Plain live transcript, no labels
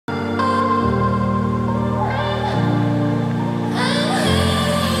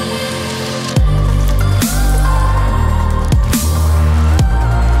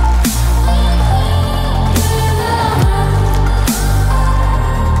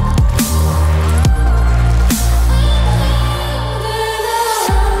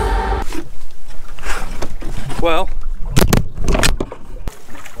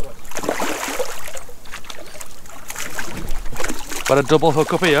Got a double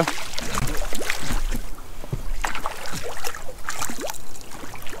hook up here.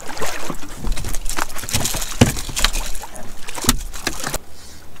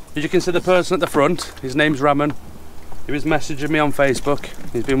 As you can see, the person at the front, his name's Raman. He was messaging me on Facebook.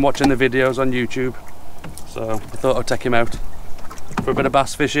 He's been watching the videos on YouTube. So I thought I'd take him out for a bit of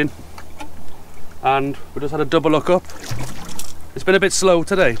bass fishing. And we just had a double hook up. It's been a bit slow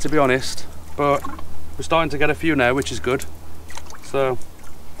today, to be honest, but we're starting to get a few now, which is good. So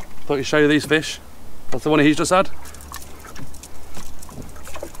I thought I'd show you these fish. That's the one he's just had.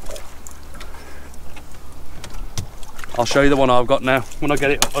 I'll show you the one I've got now when I get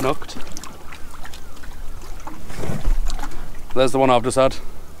it unhooked. There's the one I've just had.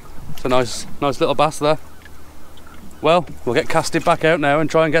 It's a nice little bass there. Well, we'll get casted back out now and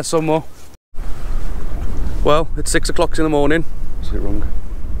try and get some more. Well, it's 6 o'clock in the morning. Is it wrong?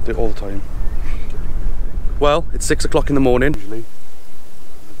 Do it all the time. Well, it's 6 o'clock in the morning. Usually.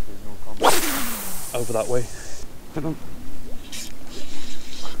 Over that way. Hang on.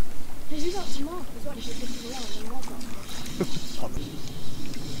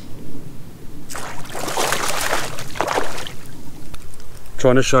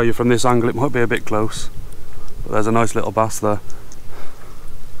 Trying to show you from this angle, it might be a bit close, but there's a nice little bass there.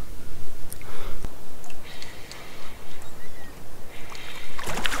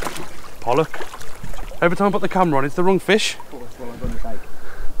 Pollock. Every time I put the camera on, it's the wrong fish.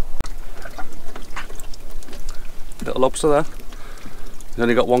 Little lobster there. He's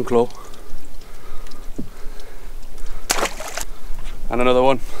only got one claw. And another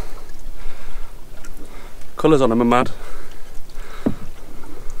one. Colours on him are mad.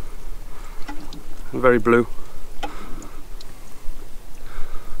 Very blue.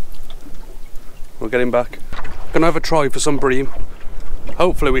 We'll get him back. Gonna have a try for some bream.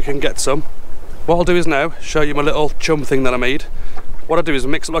 Hopefully we can get some. What I'll do is now show you my little chum thing that I made. What I do is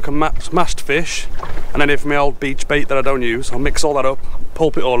mix it like a mashed fish, and then if my old beach bait that I don't use, I'll mix all that up,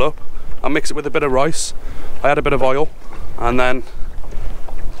 pulp it all up, I'll mix it with a bit of rice. I add a bit of oil, and then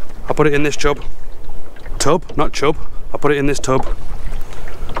I put it in this tub, not chub. I put it in this tub.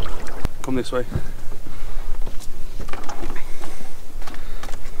 Come this way.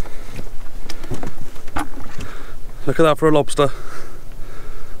 Look at that for a lobster.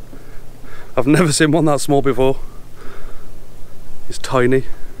 I've never seen one that small before. It's tiny.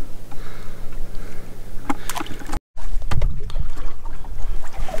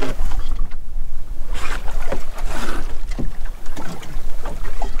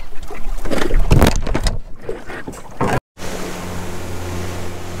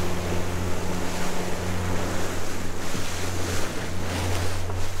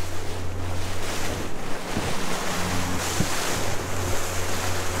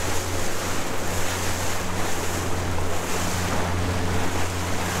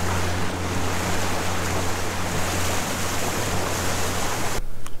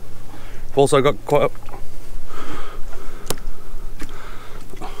 I've also got quite a...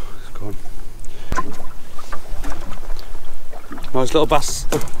 Oh, it's gone. Nice little bass.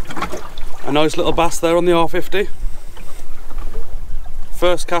 A nice little bass there on the R50.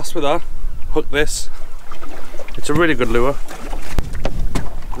 First cast with that. Hook this. It's a really good lure.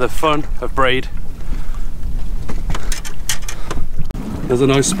 The fun of braid. There's a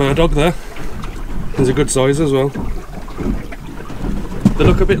nice spur dog there. He's a good size as well. They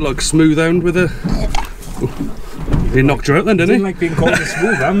look a bit like smooth hound with a... He knocked you out then, didn't he? Like being called a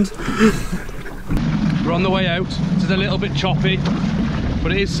smooth hound. We're on the way out. It's a little bit choppy,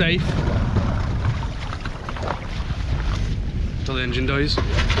 but it is safe. Till the engine dies.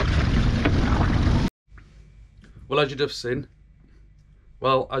 Well,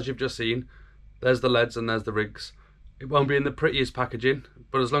 as you've just seen, there's the leads and there's the rigs. It won't be in the prettiest packaging,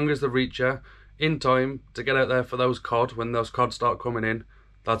 but as long as they reach you in time to get out there for those cod, when those cod start coming in,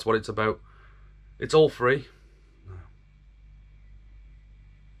 that's what it's about. It's all free.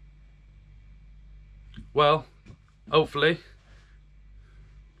 Well, hopefully.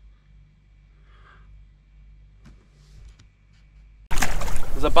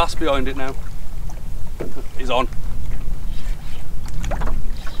 There's a bass behind it now. He's on.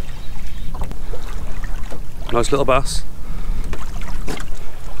 Nice little bass.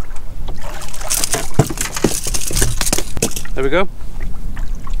 There we go.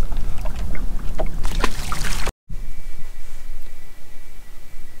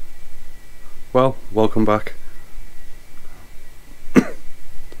 Well, welcome back.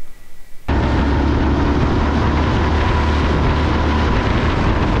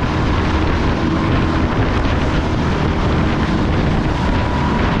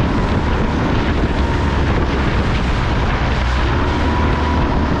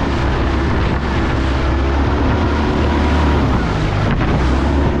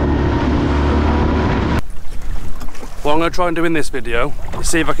 What I'm going to try and do in this video is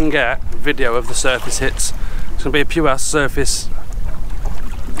see if I can get video of the surface hits. It's going to be a pure surface.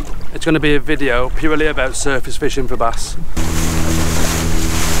 It's going to be a video purely about surface fishing for bass.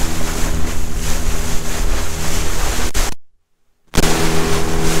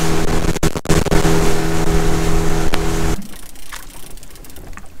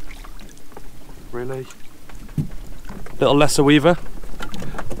 Really? Little lesser weaver.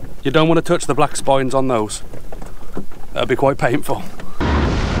 You don't want to touch the black spines on those. That'd be quite painful.